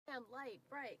webcam, light,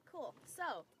 bright, cool.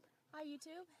 So, hi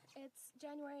YouTube. It's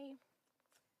January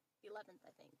 11th,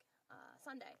 I think.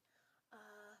 Sunday.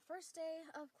 First day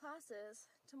of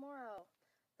classes tomorrow.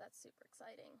 That's super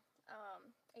exciting.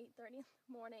 8:30 in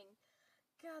the morning.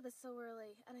 God, that's so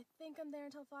early. And I think I'm there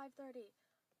until 5:30.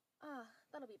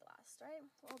 That'll be a blast, right?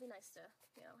 Well, it'll be nice to,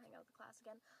 hang out with the class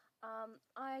again.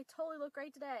 I totally look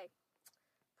great today.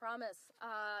 Promise.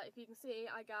 If you can see,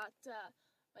 I got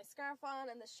my scarf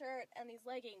on and the shirt and these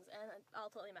leggings, and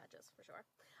I'll totally match this for sure.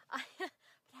 I've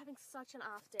been having such an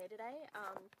off day today.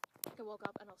 I woke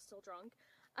up and I was still drunk.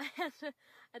 I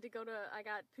had to go to, I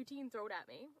got poutine thrown at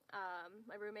me.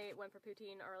 My roommate went for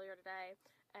poutine earlier today,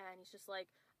 and he's just like,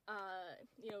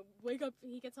 wake up.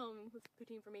 He gets home with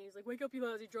poutine for me. He's like, wake up, you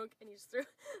lousy drunk, and he just threw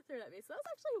it at me. So that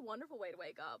was actually a wonderful way to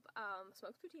wake up.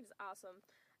 Smoked poutine is awesome.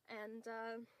 And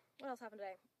what else happened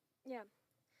today? Yeah.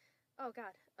 Oh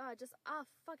god. Just a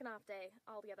fucking off day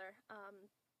altogether.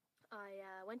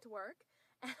 I went to work,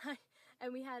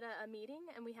 and we had a meeting,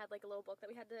 and we had like a little book that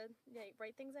we had to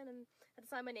write things in, and had to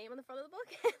sign my name on the front of the book,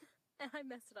 and I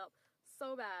messed it up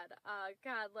so bad.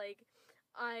 God, like,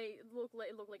 it looked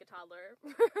like a toddler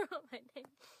on my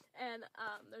name, and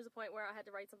there's a point where I had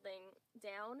to write something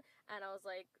down, and I was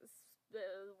like,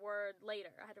 the word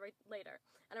later. I had to write later,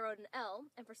 and I wrote an L,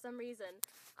 and for some reason,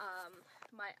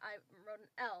 I wrote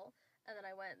an L, and then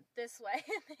I went this way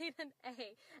and made an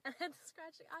A, and then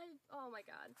scratching. Oh my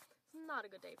god, it's not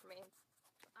a good day for me.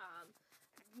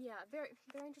 Yeah, very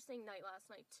interesting night last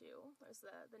night too. There's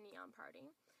the neon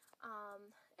party.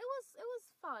 It was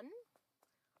fun.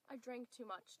 I drank too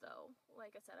much though.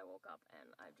 Like I said, I woke up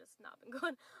and I've just not been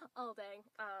good all day.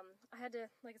 I had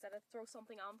to, like I said, throw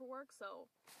something on for work,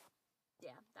 so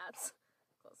yeah, that's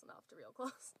close enough to real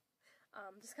close.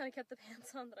 Just kind of kept the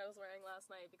pants on that I was wearing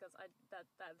last night because that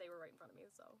they were right in front of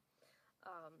me. So,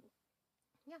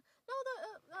 yeah, no,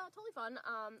 totally fun.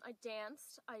 I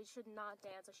danced. I should not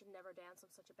dance. I should never dance. I'm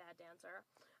such a bad dancer.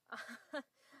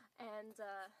 And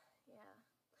yeah,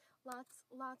 lots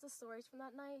of stories from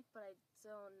that night, but I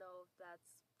don't know if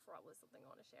that's probably something I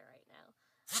want to share right now.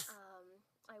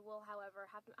 I will, however,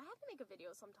 have to make a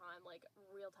video sometime, like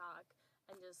real talk,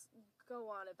 and just go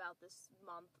on about this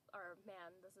month, or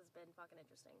man, this has been fucking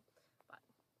interesting. But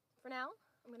for now,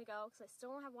 I'm gonna go, because I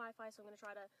still don't have Wi-Fi, so I'm gonna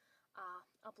try to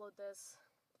upload this.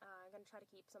 I'm gonna try to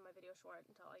keep some of my videos short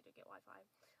until I do get Wi-Fi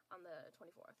on the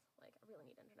 24th. Like, I really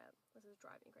need internet. This is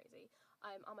driving me crazy.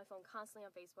 I'm on my phone constantly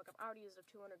on Facebook. I've already used up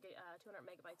 200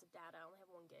 megabytes of data. I only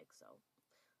have 1 gig, so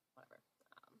whatever.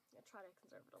 I'm gonna try to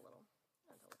conserve it a little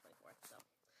until the 24th. So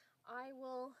I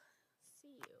will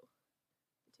see you,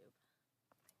 YouTube.